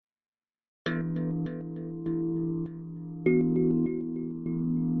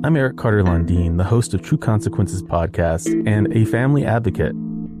I'm Eric Carter-Lundeen, the host of True Consequences podcast and a family advocate.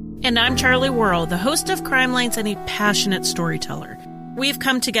 And I'm Charlie Worrell, the host of Crime Lines and a passionate storyteller. We've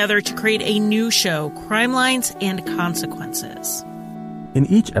come together to create a new show, Crime Lines and Consequences. In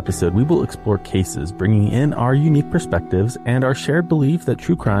each episode, we will explore cases, bringing in our unique perspectives and our shared belief that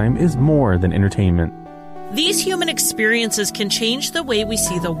true crime is more than entertainment. These human experiences can change the way we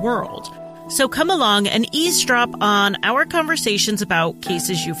see the world. So come along and eavesdrop on our conversations about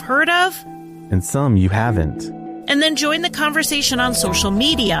cases you've heard of, and some you haven't. And then join the conversation on social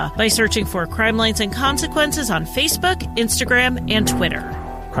media by searching for Crime Lines and Consequences on Facebook, Instagram, and Twitter.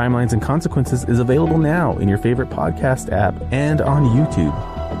 Crime Lines and Consequences is available now in your favorite podcast app and on YouTube.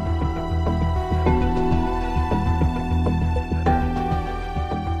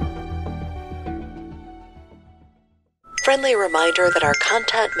 Friendly reminder that our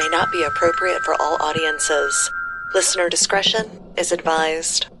content may not be appropriate for all audiences. Listener discretion is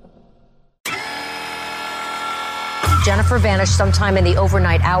advised. Jennifer vanished sometime in the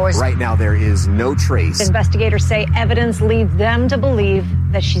overnight hours. Right now, there is no trace. Investigators say evidence leads them to believe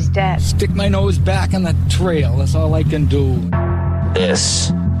that she's dead. Stick my nose back on the trail. That's all I can do.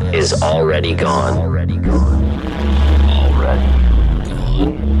 This is already gone. Already gone.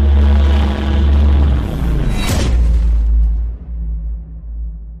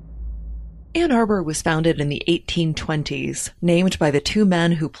 Ann Arbor was founded in the 1820s, named by the two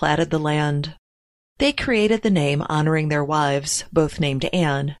men who platted the land. They created the name honoring their wives, both named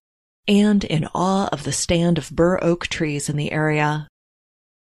Anne, and in awe of the stand of bur oak trees in the area.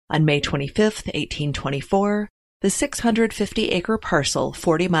 On May 25, 1824, the 650-acre parcel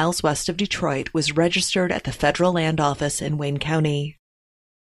 40 miles west of Detroit was registered at the Federal Land Office in Wayne County.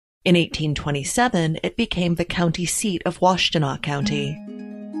 In 1827, it became the county seat of Washtenaw County.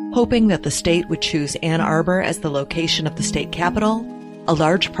 Hoping that the state would choose Ann Arbor as the location of the state capital, a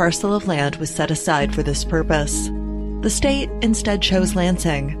large parcel of land was set aside for this purpose. The state instead chose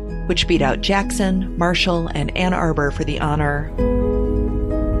Lansing, which beat out Jackson, Marshall, and Ann Arbor for the honor.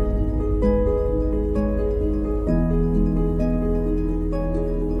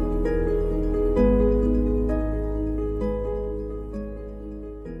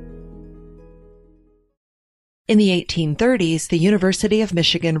 In the 1830s, the University of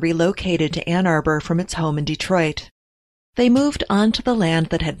Michigan relocated to Ann Arbor from its home in Detroit. They moved onto the land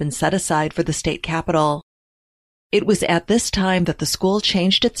that had been set aside for the state capital. It was at this time that the school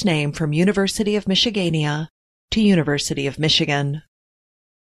changed its name from University of Michigania to University of Michigan.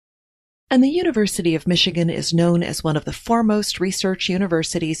 And the University of Michigan is known as one of the foremost research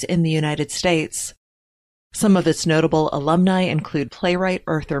universities in the United States. Some of its notable alumni include playwright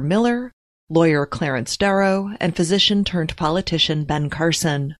Arthur Miller, lawyer Clarence Darrow, and physician-turned-politician Ben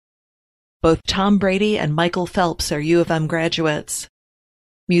Carson. Both Tom Brady and Michael Phelps are U of M graduates.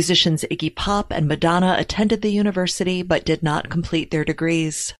 Musicians Iggy Pop and Madonna attended the university but did not complete their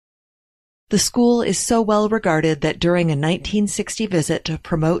degrees. The school is so well regarded that during a 1960 visit to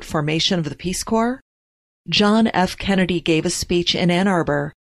promote formation of the Peace Corps, John F. Kennedy gave a speech in Ann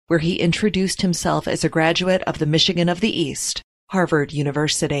Arbor where he introduced himself as a graduate of the Michigan of the East, Harvard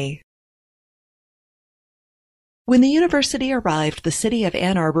University. When the university arrived, the city of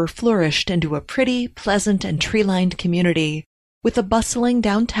Ann Arbor flourished into a pretty, pleasant, and tree-lined community with a bustling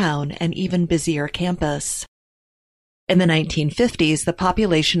downtown and even busier campus. In the 1950s, the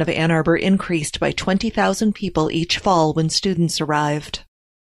population of Ann Arbor increased by 20,000 people each fall when students arrived.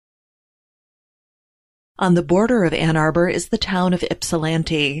 On the border of Ann Arbor is the town of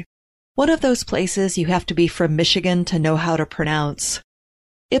Ypsilanti, one of those places you have to be from Michigan to know how to pronounce.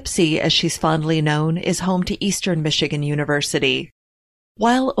 Ipsy, as she's fondly known, is home to Eastern Michigan University.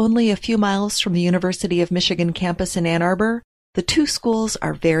 While only a few miles from the University of Michigan campus in Ann Arbor, the two schools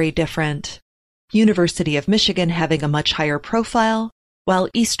are very different. University of Michigan having a much higher profile, while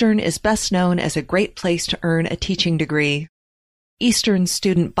Eastern is best known as a great place to earn a teaching degree. Eastern's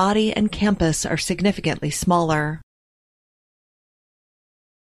student body and campus are significantly smaller.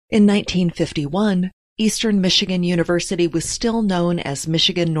 In 1951, Eastern Michigan University was still known as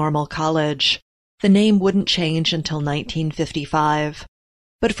Michigan Normal College. The name wouldn't change until 1955.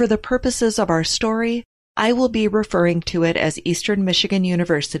 But for the purposes of our story, I will be referring to it as Eastern Michigan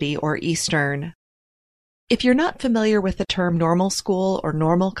University or Eastern. If you're not familiar with the term normal school or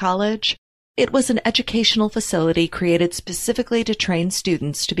normal college, it was an educational facility created specifically to train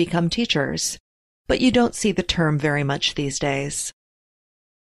students to become teachers. But you don't see the term very much these days.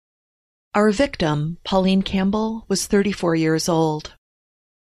 Our victim, Pauline Campbell, was 34 years old.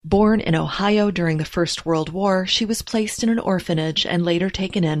 Born in Ohio during the First World War, she was placed in an orphanage and later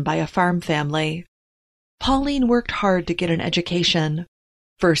taken in by a farm family. Pauline worked hard to get an education.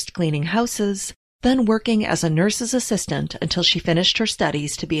 first cleaning houses, then working as a nurse's assistant until she finished her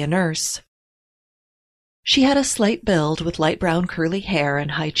studies to be a nurse. She had a slight build with light brown curly hair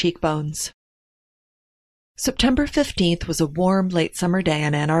and high cheekbones. September 15th was a warm, late summer day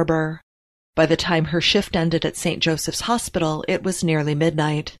in Ann Arbor. By the time her shift ended at St. Joseph's Hospital, it was nearly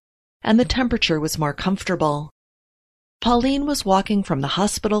midnight, and the temperature was more comfortable. Pauline was walking from the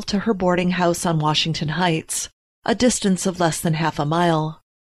hospital to her boarding house on Washington Heights, a distance of less than half a mile.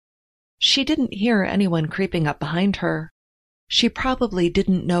 She didn't hear anyone creeping up behind her. She probably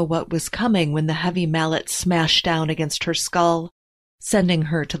didn't know what was coming when the heavy mallet smashed down against her skull, sending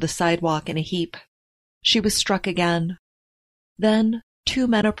her to the sidewalk in a heap. She was struck again. Then 2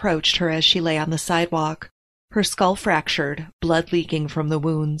 men approached her as she lay on the sidewalk, her skull fractured, blood leaking from the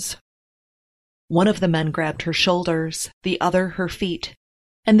wounds. One of the men grabbed her shoulders, the other her feet,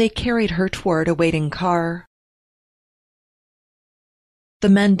 and they carried her toward a waiting car. The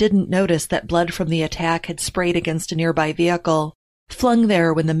men didn't notice that blood from the attack had sprayed against a nearby vehicle, flung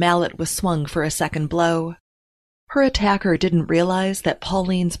there when the mallet was swung for a second blow. Her attacker didn't realize that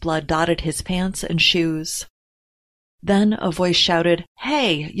Pauline's blood dotted his pants and shoes. Then a voice shouted,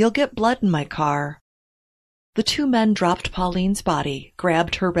 "Hey, you'll get blood in my car." The 2 men dropped Pauline's body,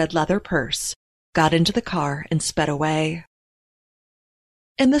 grabbed her red leather purse, got into the car, and sped away.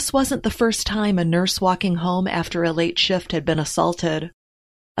 And this wasn't the first time a nurse walking home after a late shift had been assaulted.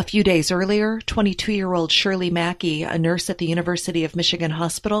 A few days earlier, 22-year-old Shirley Mackey, a nurse at the University of Michigan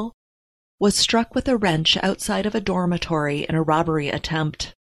Hospital, was struck with a wrench outside of a dormitory in a robbery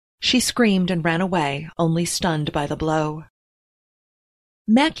attempt. She screamed and ran away, only stunned by the blow.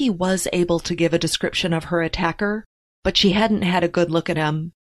 Mackey was able to give a description of her attacker, but she hadn't had a good look at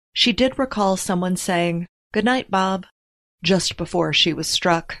him. She did recall someone saying, "Good night, Bob," just before she was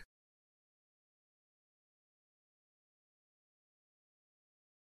struck.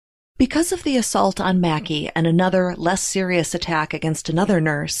 Because of the assault on Mackey and another, less serious attack against another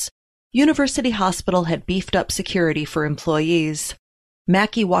nurse, University Hospital had beefed up security for employees.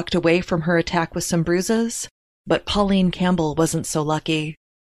 Mackey walked away from her attack with some bruises, but Pauline Campbell wasn't so lucky.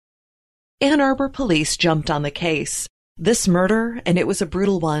 Ann Arbor police jumped on the case. This murder, and it was a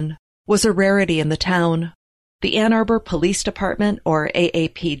brutal one, was a rarity in the town. The Ann Arbor Police Department, or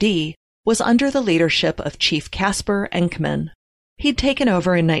AAPD, was under the leadership of Chief Casper Enkman. He'd taken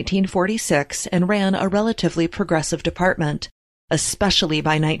over in 1946 and ran a relatively progressive department, especially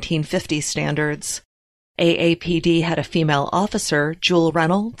by 1950 standards. AAPD had a female officer, Jewel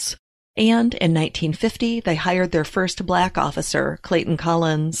Reynolds, and in 1950 they hired their first black officer, Clayton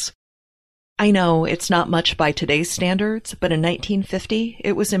Collins. I know it's not much by today's standards, but in 1950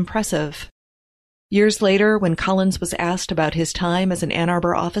 it was impressive. Years later, when Collins was asked about his time as an Ann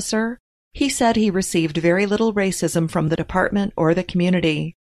Arbor officer, he said he received very little racism from the department or the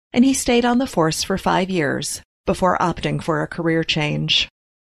community, and he stayed on the force for 5 years before opting for a career change.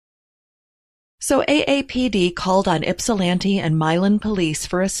 So AAPD called on Ypsilanti and Milan police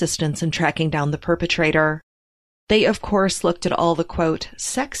for assistance in tracking down the perpetrator. They, of course, looked at all the, quote,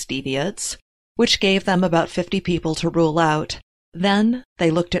 sex deviates, which gave them about 50 people to rule out. Then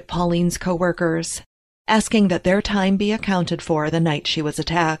they looked at Pauline's co-workers, asking that their time be accounted for the night she was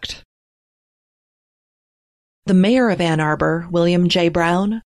attacked. The mayor of Ann Arbor, William J.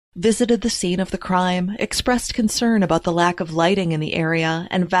 Brown, visited the scene of the crime, expressed concern about the lack of lighting in the area,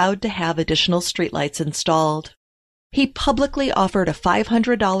 and vowed to have additional streetlights installed. He publicly offered a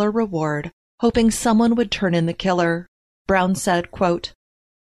 $500 reward, hoping someone would turn in the killer. Brown said, quote,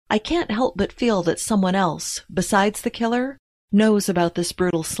 "I can't help but feel that someone else, besides the killer, knows about this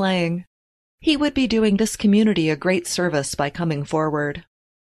brutal slaying. He would be doing this community a great service by coming forward."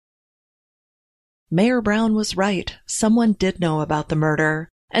 Mayor Brown was right. Someone did know about the murder,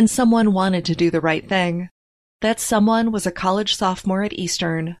 and someone wanted to do the right thing. That someone was a college sophomore at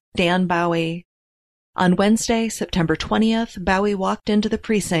Eastern, Dan Bowie. On Wednesday, September 20th, Bowie walked into the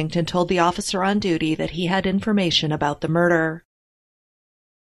precinct and told the officer on duty that he had information about the murder.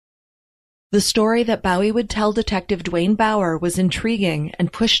 The story that Bowie would tell Detective Dwayne Bauer was intriguing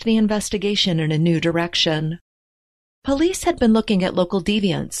and pushed the investigation in a new direction. Police had been looking at local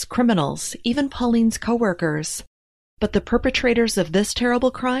deviants, criminals, even Pauline's co-workers, but the perpetrators of this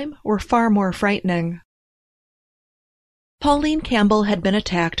terrible crime were far more frightening. Pauline Campbell had been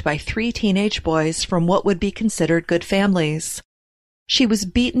attacked by 3 teenage boys from what would be considered good families. She was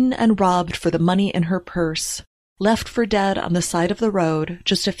beaten and robbed for the money in her purse, left for dead on the side of the road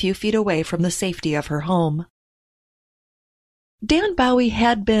just a few feet away from the safety of her home. Dan Bowie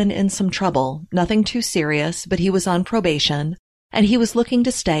had been in some trouble, nothing too serious, but he was on probation, and he was looking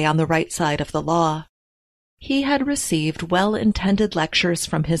to stay on the right side of the law. He had received well-intended lectures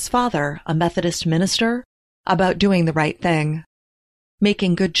from his father, a Methodist minister, about doing the right thing,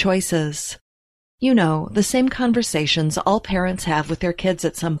 making good choices. You know, the same conversations all parents have with their kids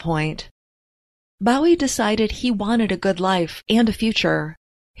at some point. Bowie decided he wanted a good life and a future.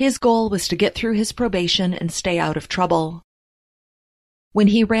 His goal was to get through his probation and stay out of trouble. When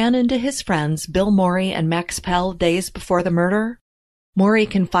he ran into his friends Bill Morey and Max Pell days before the murder, Morey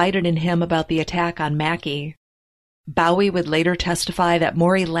confided in him about the attack on Mackie. Bowie would later testify that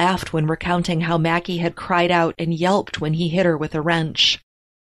Morey laughed when recounting how Mackie had cried out and yelped when he hit her with a wrench.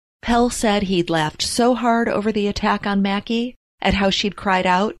 Pell said he'd laughed so hard over the attack on Mackie at how she'd cried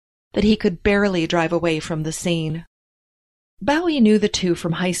out that he could barely drive away from the scene. Bowie knew the two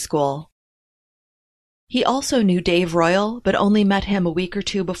from high school. He also knew Dave Royal, but only met him a week or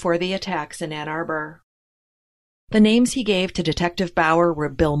two before the attacks in Ann Arbor. The names he gave to Detective Bauer were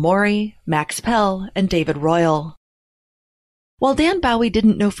Bill Morey, Max Pell, and David Royal. While Dan Bowie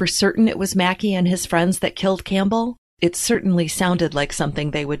didn't know for certain it was Mackie and his friends that killed Campbell, it certainly sounded like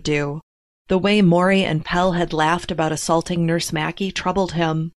something they would do. The way Morey and Pell had laughed about assaulting Nurse Mackie troubled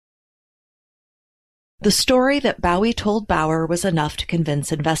him. The story that Bowie told Bauer was enough to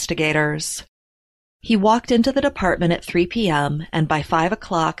convince investigators. He walked into the department at 3 p.m., and by 5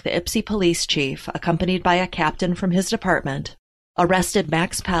 o'clock the Ypsi police chief, accompanied by a captain from his department, arrested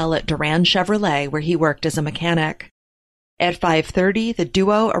Max Pell at Duran Chevrolet, where he worked as a mechanic. At 5:30, the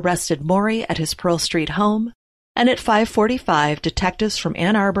duo arrested Morey at his Pearl Street home, and at 5:45, detectives from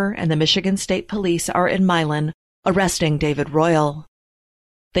Ann Arbor and the Michigan State Police are in Milan, arresting David Royal.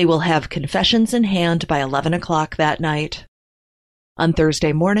 They will have confessions in hand by 11 o'clock that night. On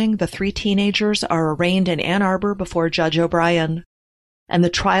Thursday morning, the three teenagers are arraigned in Ann Arbor before Judge O'Brien, and the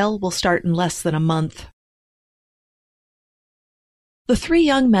trial will start in less than a month. The three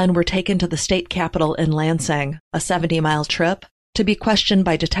young men were taken to the state capitol in Lansing, a 70-mile trip, to be questioned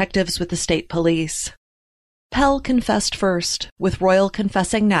by detectives with the state police. Pell confessed first, with Royal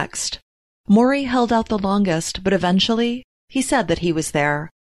confessing next. Morey held out the longest, but eventually he said that he was there,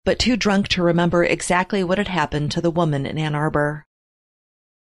 but too drunk to remember exactly what had happened to the woman in Ann Arbor.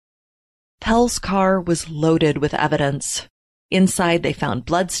 Pell's car was loaded with evidence. Inside they found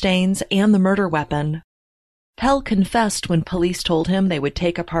bloodstains and the murder weapon. Pell confessed when police told him they would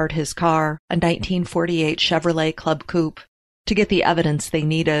take apart his car, a 1948 Chevrolet Club Coupe, to get the evidence they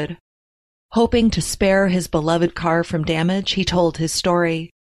needed. Hoping to spare his beloved car from damage, he told his story,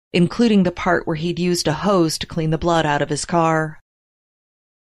 including the part where he'd used a hose to clean the blood out of his car.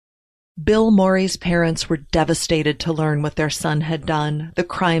 Bill Morey's parents were devastated to learn what their son had done, the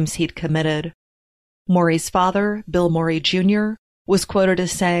crimes he'd committed. Morey's father, Bill Morey Jr., was quoted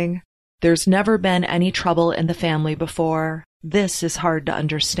as saying, "There's never been any trouble in the family before. This is hard to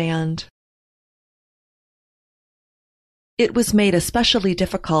understand." It was made especially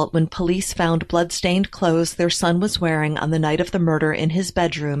difficult when police found blood-stained clothes their son was wearing on the night of the murder in his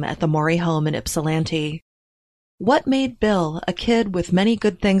bedroom at the Morey home in Ypsilanti. What made Bill, a kid with many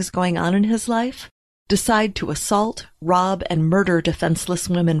good things going on in his life, decide to assault, rob, and murder defenseless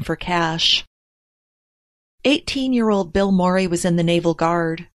women for cash? 18-year-old Bill Morey was in the Naval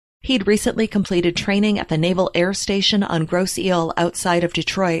Guard. He'd recently completed training at the Naval Air Station on Grosse Ile outside of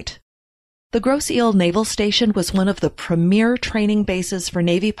Detroit. The Grosse Ile Naval Station was one of the premier training bases for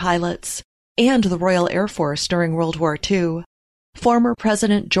Navy pilots and the Royal Air Force during World War II. Former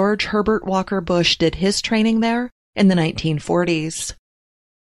President George Herbert Walker Bush did his training there in the 1940s.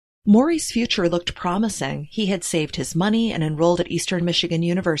 Morey's future looked promising. He had saved his money and enrolled at Eastern Michigan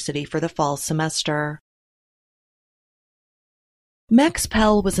University for the fall semester. Max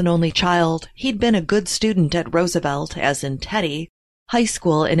Pell was an only child. He'd been a good student at Roosevelt, as in Teddy, high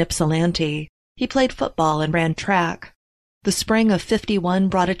school in Ypsilanti. He played football and ran track. The spring of '51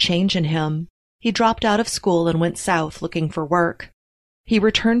 brought a change in him. He dropped out of school and went south looking for work. He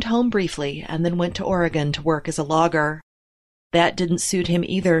returned home briefly and then went to Oregon to work as a logger. That didn't suit him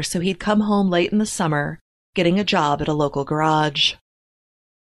either, so he'd come home late in the summer, getting a job at a local garage.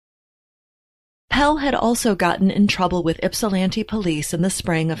 Pell had also gotten in trouble with Ypsilanti police in the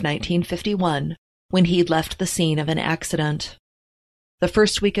spring of 1951 when he'd left the scene of an accident. The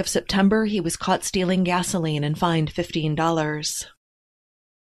first week of September, he was caught stealing gasoline and fined $15.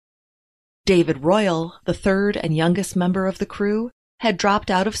 David Royal, the third and youngest member of the crew, had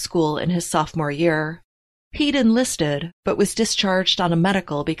dropped out of school in his sophomore year. He'd enlisted, but was discharged on a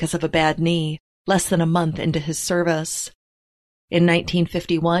medical because of a bad knee, less than a month into his service. In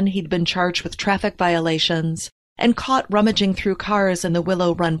 1951, he'd been charged with traffic violations and caught rummaging through cars in the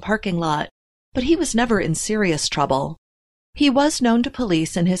Willow Run parking lot, but he was never in serious trouble. He was known to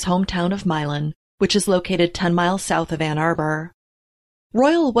police in his hometown of Milan, which is located 10 miles south of Ann Arbor.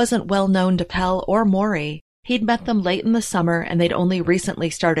 Royal wasn't well known to Pell or Maury. He'd met them late in the summer and they'd only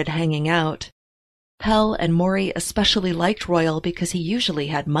recently started hanging out. Pell and Maury especially liked Royal because he usually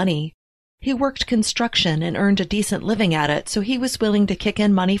had money. He worked construction and earned a decent living at it, so he was willing to kick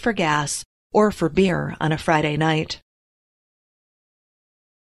in money for gas or for beer on a Friday night.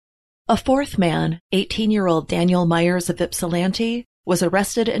 A fourth man, 18-year-old Daniel Myers of Ypsilanti, was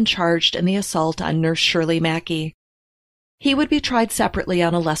arrested and charged in the assault on Nurse Shirley Mackey. He would be tried separately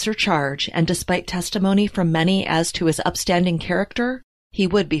on a lesser charge, and despite testimony from many as to his upstanding character, he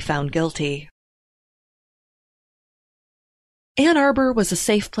would be found guilty. Ann Arbor was a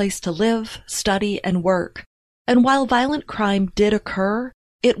safe place to live, study, and work, and while violent crime did occur,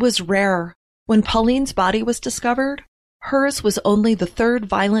 it was rare. When Pauline's body was discovered, hers was only the third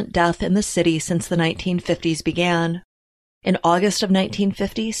violent death in the city since the 1950s began. In August of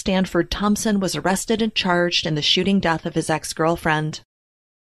 1950, Stanford Thompson was arrested and charged in the shooting death of his ex-girlfriend.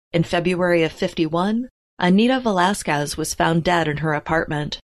 In February of 51, Anita Velasquez was found dead in her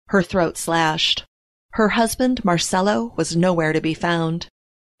apartment, her throat slashed. Her husband, Marcelo, was nowhere to be found.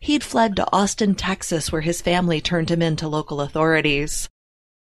 He'd fled to Austin, Texas, where his family turned him in to local authorities.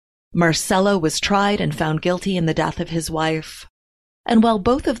 Marcelo was tried and found guilty in the death of his wife. And while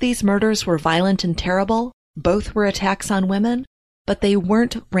both of these murders were violent and terrible, both were attacks on women, but they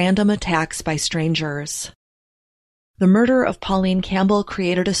weren't random attacks by strangers. The murder of Pauline Campbell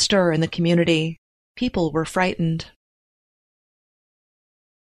created a stir in the community. People were frightened.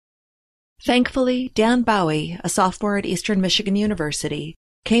 Thankfully, Dan Bowie, a sophomore at Eastern Michigan University,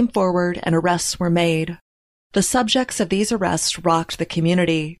 came forward and arrests were made. The subjects of these arrests rocked the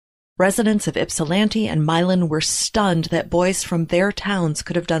community. Residents of Ypsilanti and Milan were stunned that boys from their towns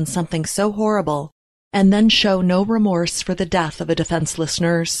could have done something so horrible and then show no remorse for the death of a defenseless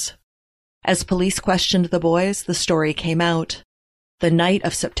nurse. As police questioned the boys, the story came out. The night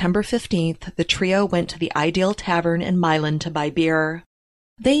of September 15th, the trio went to the Ideal Tavern in Milan to buy beer.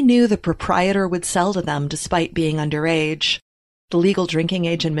 They knew the proprietor would sell to them despite being underage. The legal drinking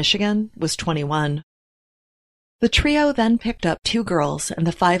age in Michigan was 21. The trio then picked up 2 girls, and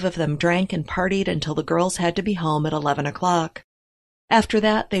the 5 of them drank and partied until the girls had to be home at 11 o'clock. After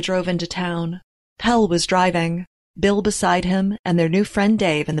that, they drove into town. Pell was driving, Bill beside him, and their new friend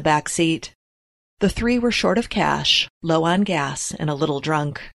Dave in the back seat. The 3 were short of cash, low on gas, and a little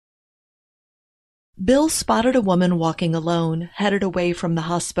drunk. Bill spotted a woman walking alone, headed away from the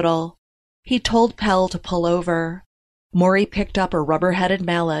hospital. He told Pell to pull over. Maury picked up a rubber-headed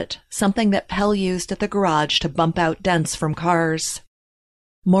mallet, something that Pell used at the garage to bump out dents from cars.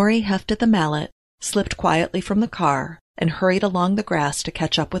 Maury hefted the mallet, slipped quietly from the car, and hurried along the grass to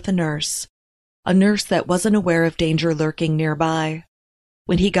catch up with the nurse, a nurse that wasn't aware of danger lurking nearby.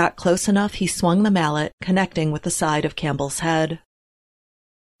 When he got close enough, he swung the mallet, connecting with the side of Campbell's head.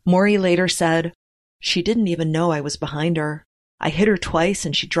 Maury later said, "She didn't even know I was behind her. I hit her twice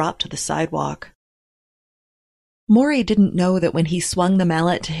and she dropped to the sidewalk." Maury didn't know that when he swung the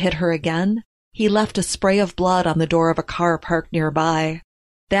mallet to hit her again, he left a spray of blood on the door of a car parked nearby.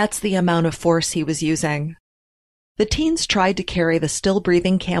 That's the amount of force he was using. The teens tried to carry the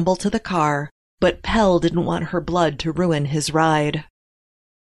still-breathing Campbell to the car, but Pell didn't want her blood to ruin his ride.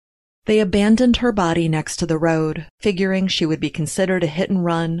 They abandoned her body next to the road, figuring she would be considered a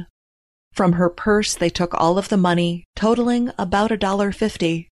hit-and-run. From her purse, they took all of the money, totaling about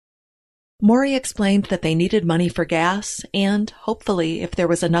 $1.50. Maury explained that they needed money for gas, and, hopefully, if there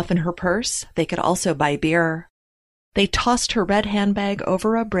was enough in her purse, they could also buy beer. They tossed her red handbag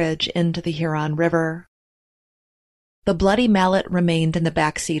over a bridge into the Huron River. The bloody mallet remained in the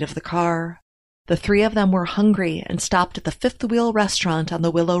back seat of the car. The 3 of them were hungry and stopped at the Fifth Wheel restaurant on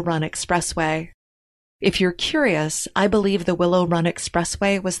the Willow Run Expressway. If you're curious, I believe the Willow Run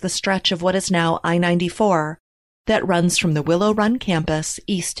Expressway was the stretch of what is now I-94 that runs from the Willow Run campus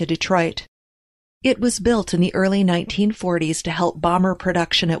east to Detroit. It was built in the early 1940s to help bomber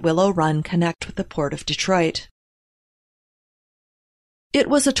production at Willow Run connect with the port of Detroit. It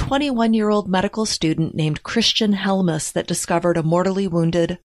was a 21-year-old medical student named Christian Helmus that discovered a mortally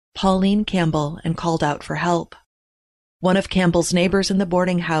wounded Pauline Campbell and called out for help. One of Campbell's neighbors in the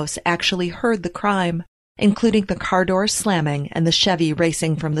boarding house actually heard the crime, including the car doors slamming and the Chevy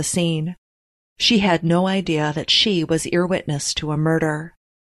racing from the scene. She had no idea that she was ear-witness to a murder.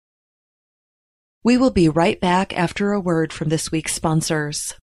 We will be right back after a word from this week's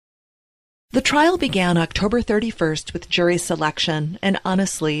sponsors. The trial began October 31st with jury selection, and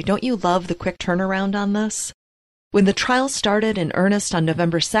honestly, don't you love the quick turnaround on this? When the trial started in earnest on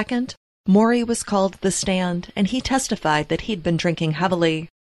November 2nd, Maury was called to the stand, and he testified that he'd been drinking heavily.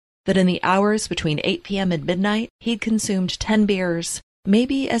 that in the hours between 8 p.m. and midnight, he'd consumed 10 beers,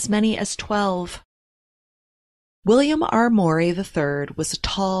 maybe as many as 12. William R. Morey III was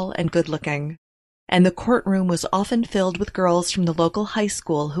tall and good-looking, and the courtroom was often filled with girls from the local high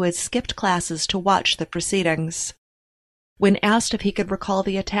school who had skipped classes to watch the proceedings. When asked if he could recall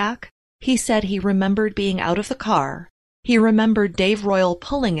the attack, he said he remembered being out of the car. He remembered Dave Royal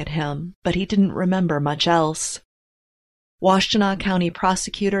pulling at him, but he didn't remember much else. Washtenaw County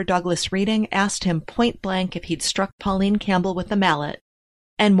Prosecutor Douglas Reading asked him point-blank if he'd struck Pauline Campbell with the mallet,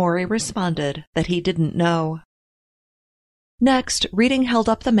 and Morey responded that he didn't know. Next, Reading held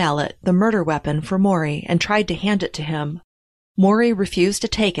up the mallet, the murder weapon, for Morey and tried to hand it to him. Morey refused to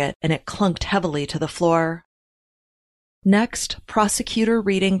take it, and it clunked heavily to the floor. Next, Prosecutor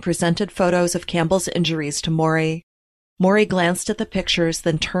Reading presented photos of Campbell's injuries to Morey. Morey glanced at the pictures,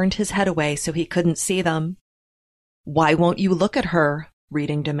 then turned his head away so he couldn't see them. "Why won't you look at her?"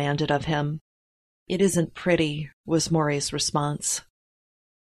 Reading demanded of him. "It isn't pretty," was Morey's response.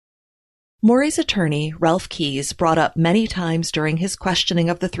 Morey's attorney, Ralph Keyes, brought up many times during his questioning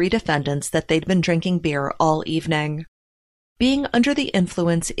of the three defendants that they'd been drinking beer all evening. Being under the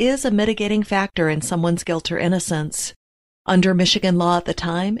influence is a mitigating factor in someone's guilt or innocence. Under Michigan law at the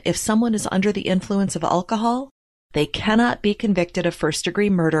time, if someone is under the influence of alcohol, they cannot be convicted of first-degree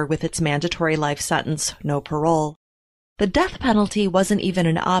murder with its mandatory life sentence, no parole. The death penalty wasn't even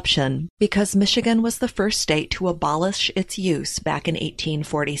an option because Michigan was the first state to abolish its use back in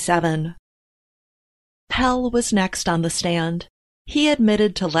 1847. Pell was next on the stand. He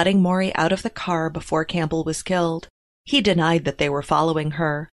admitted to letting Morey out of the car before Campbell was killed. He denied that they were following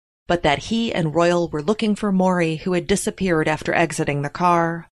her, but that he and Royal were looking for Morey, who had disappeared after exiting the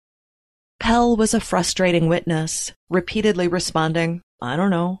car. Pell was a frustrating witness, repeatedly responding, "I don't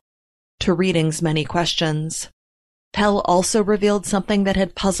know," to Reading's many questions. Pell also revealed something that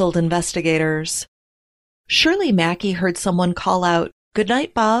had puzzled investigators. Shirley Mackey heard someone call out, "Good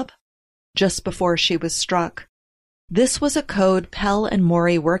night, Bob," just before she was struck. This was a code Pell and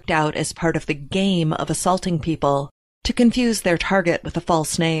Morey worked out as part of the game of assaulting people to confuse their target with a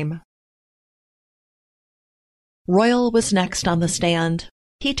false name. Royal was next on the stand.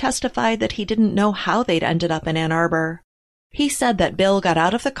 He testified that he didn't know how they'd ended up in Ann Arbor. He said that Bill got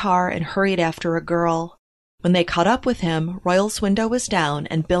out of the car and hurried after a girl. When they caught up with him, Royal's window was down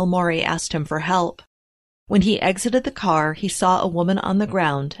and Bill Morey asked him for help. When he exited the car, he saw a woman on the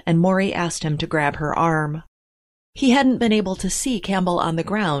ground and Morey asked him to grab her arm. He hadn't been able to see Campbell on the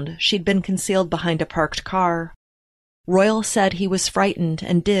ground. She'd been concealed behind a parked car. Royal said he was frightened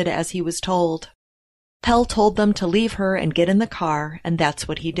and did as he was told. Pell told them to leave her and get in the car, and that's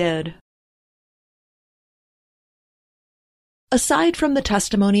what he did. Aside from the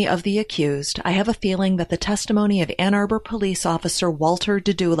testimony of the accused, I have a feeling that the testimony of Ann Arbor police officer Walter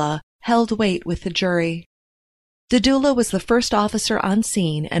Dedula held weight with the jury. Dedula was the first officer on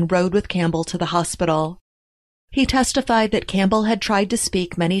scene and rode with Campbell to the hospital. He testified that Campbell had tried to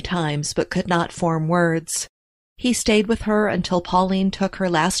speak many times but could not form words. He stayed with her until Pauline took her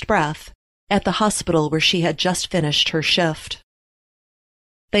last breath at the hospital where she had just finished her shift.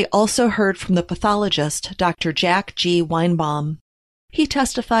 They also heard from the pathologist, Dr. Jack G. Weinbaum. He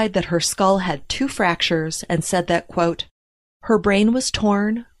testified that her skull had 2 fractures and said that, quote, her brain was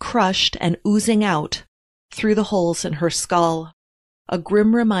torn, crushed, and oozing out through the holes in her skull, a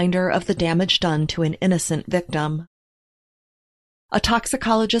grim reminder of the damage done to an innocent victim. A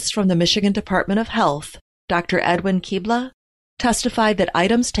toxicologist from the Michigan Department of Health, Dr. Edwin Keebla, testified that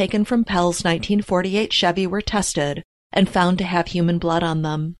items taken from Pell's 1948 Chevy were tested and found to have human blood on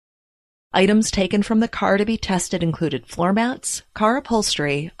them. Items taken from the car to be tested included floor mats, car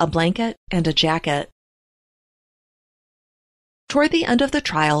upholstery, a blanket, and a jacket. Toward the end of the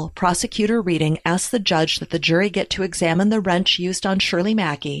trial, Prosecutor Reading asked the judge that the jury get to examine the wrench used on Shirley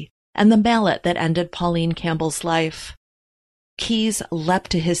Mackey and the mallet that ended Pauline Campbell's life. Keyes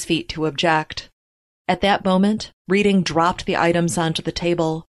leapt to his feet to object. At that moment, Reading dropped the items onto the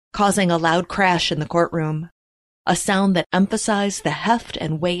table, causing a loud crash in the courtroom, a sound that emphasized the heft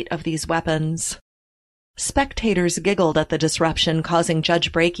and weight of these weapons. Spectators giggled at the disruption, causing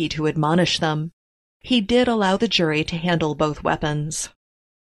Judge Brakey to admonish them. He did allow the jury to handle both weapons.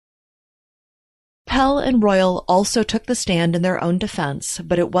 Pell and Royal also took the stand in their own defense,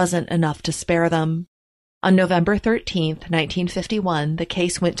 but it wasn't enough to spare them. On November 13, 1951, the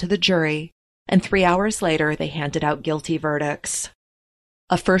case went to the jury, and 3 hours later they handed out guilty verdicts.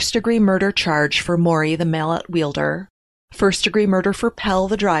 A first-degree murder charge for Morey, the mallet wielder, first-degree murder for Pell,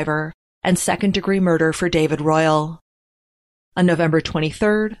 the driver, and second-degree murder for David Royal. On November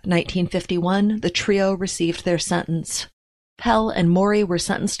 23, 1951, the trio received their sentence. Pell and Maury were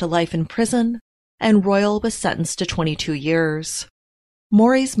sentenced to life in prison, and Royal was sentenced to 22 years.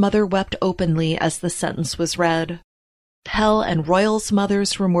 Maury's mother wept openly as the sentence was read. Pell and Royal's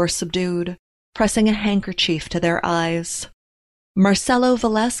mothers were more subdued, pressing a handkerchief to their eyes. Marcelo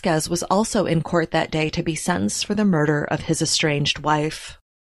Velasquez was also in court that day to be sentenced for the murder of his estranged wife.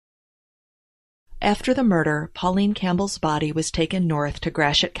 After the murder, Pauline Campbell's body was taken north to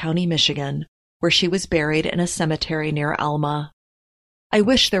Gratiot County, Michigan, where she was buried in a cemetery near Alma. I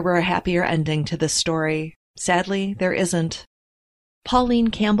wish there were a happier ending to this story. Sadly, there isn't. Pauline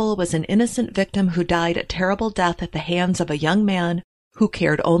Campbell was an innocent victim who died a terrible death at the hands of a young man who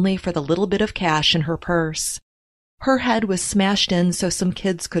cared only for the little bit of cash in her purse. Her head was smashed in so some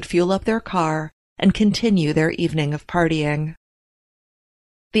kids could fuel up their car and continue their evening of partying.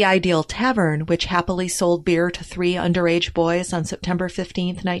 The Ideal Tavern, which happily sold beer to 3 underage boys on September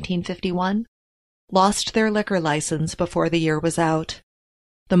 15, 1951, lost their liquor license before the year was out.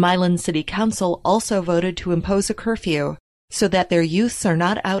 The Milan City Council also voted to impose a curfew so that their youths are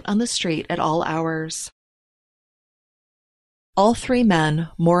not out on the street at all hours. All 3 men,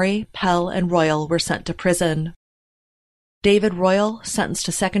 Maury, Pell, and Royal, were sent to prison. David Royal, sentenced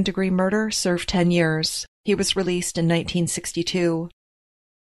to second-degree murder, served 10 years. He was released in 1962.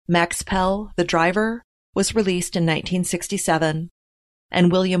 Max Pell, the driver, was released in 1967,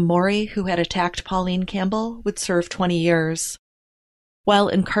 and William Maury, who had attacked Pauline Campbell, would serve 20 years. While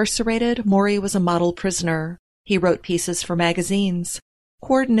incarcerated, Maury was a model prisoner. He wrote pieces for magazines,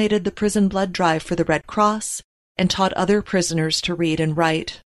 coordinated the prison blood drive for the Red Cross, and taught other prisoners to read and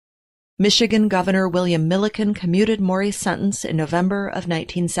write. Michigan Governor William Milliken commuted Maury's sentence in November of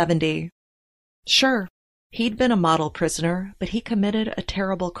 1970. Sure, he'd been a model prisoner, but he committed a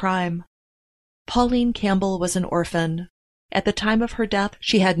terrible crime. Pauline Campbell was an orphan. At the time of her death,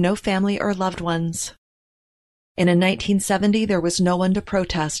 she had no family or loved ones. And in 1970, there was no one to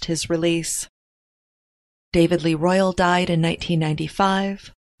protest his release. David Lee Royal died in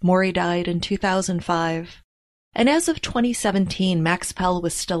 1995. Maury died in 2005. And as of 2017, Max Pell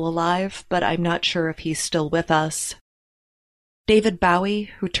was still alive, but I'm not sure if he's still with us. David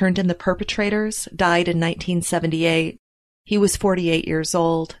Bowie, who turned in the perpetrators, died in 1978. He was 48 years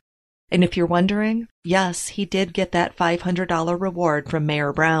old. And if you're wondering, yes, he did get that $500 reward from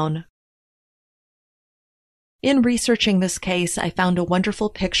Mayor Brown. In researching this case, I found a wonderful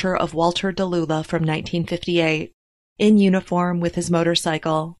picture of Walter DeLula from 1958, in uniform with his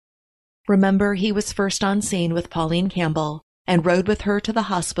motorcycle. Remember, he was first on scene with Pauline Campbell and rode with her to the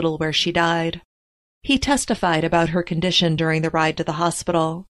hospital where she died. He testified about her condition during the ride to the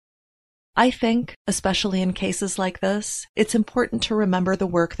hospital. I think, especially in cases like this, it's important to remember the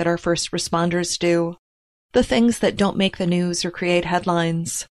work that our first responders do, the things that don't make the news or create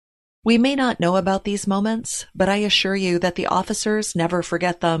headlines. We may not know about these moments, but I assure you that the officers never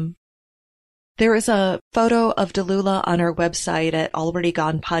forget them. There is a photo of DeLula on our website at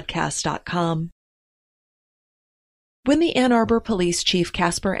alreadygonepodcast.com. When the Ann Arbor Police Chief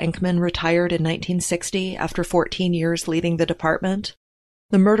Casper Enkman retired in 1960 after 14 years leading the department,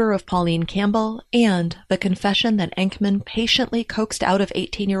 the murder of Pauline Campbell and the confession that Enkman patiently coaxed out of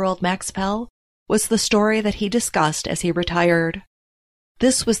 18-year-old Max Pell was the story that he discussed as he retired.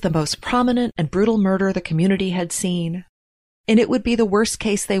 This was the most prominent and brutal murder the community had seen, and it would be the worst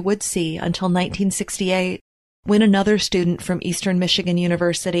case they would see until 1968, when another student from Eastern Michigan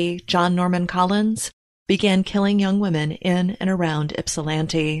University, John Norman Collins, began killing young women in and around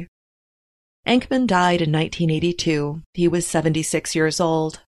Ypsilanti. Enkman died in 1982. He was 76 years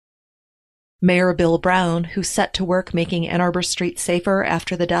old. Mayor Bill Brown, who set to work making Ann Arbor Street safer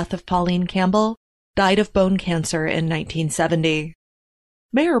after the death of Pauline Campbell, died of bone cancer in 1970.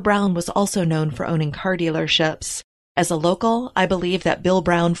 Mayor Brown was also known for owning car dealerships. As a local, I believe that Bill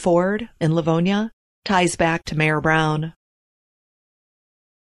Brown Ford in Livonia ties back to Mayor Brown.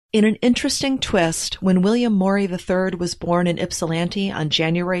 In an interesting twist, when William Maury III was born in Ypsilanti on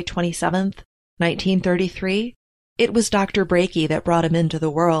January 27, 1933, it was Dr. Brakey that brought him into the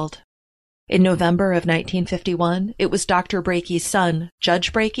world. In November of 1951, it was Dr. Brakey's son,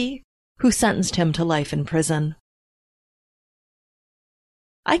 Judge Brakey, who sentenced him to life in prison.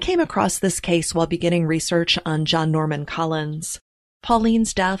 I came across this case while beginning research on John Norman Collins.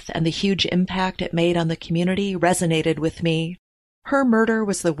 Pauline's death and the huge impact it made on the community resonated with me. Her murder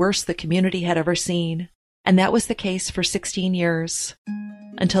was the worst the community had ever seen, and that was the case for 16 years,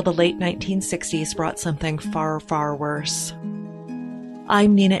 until the late 1960s brought something far, far worse.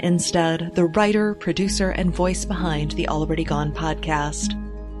 I'm Nina Instead, the writer, producer, and voice behind the Already Gone podcast.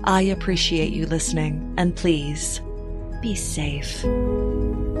 I appreciate you listening, and please, be safe.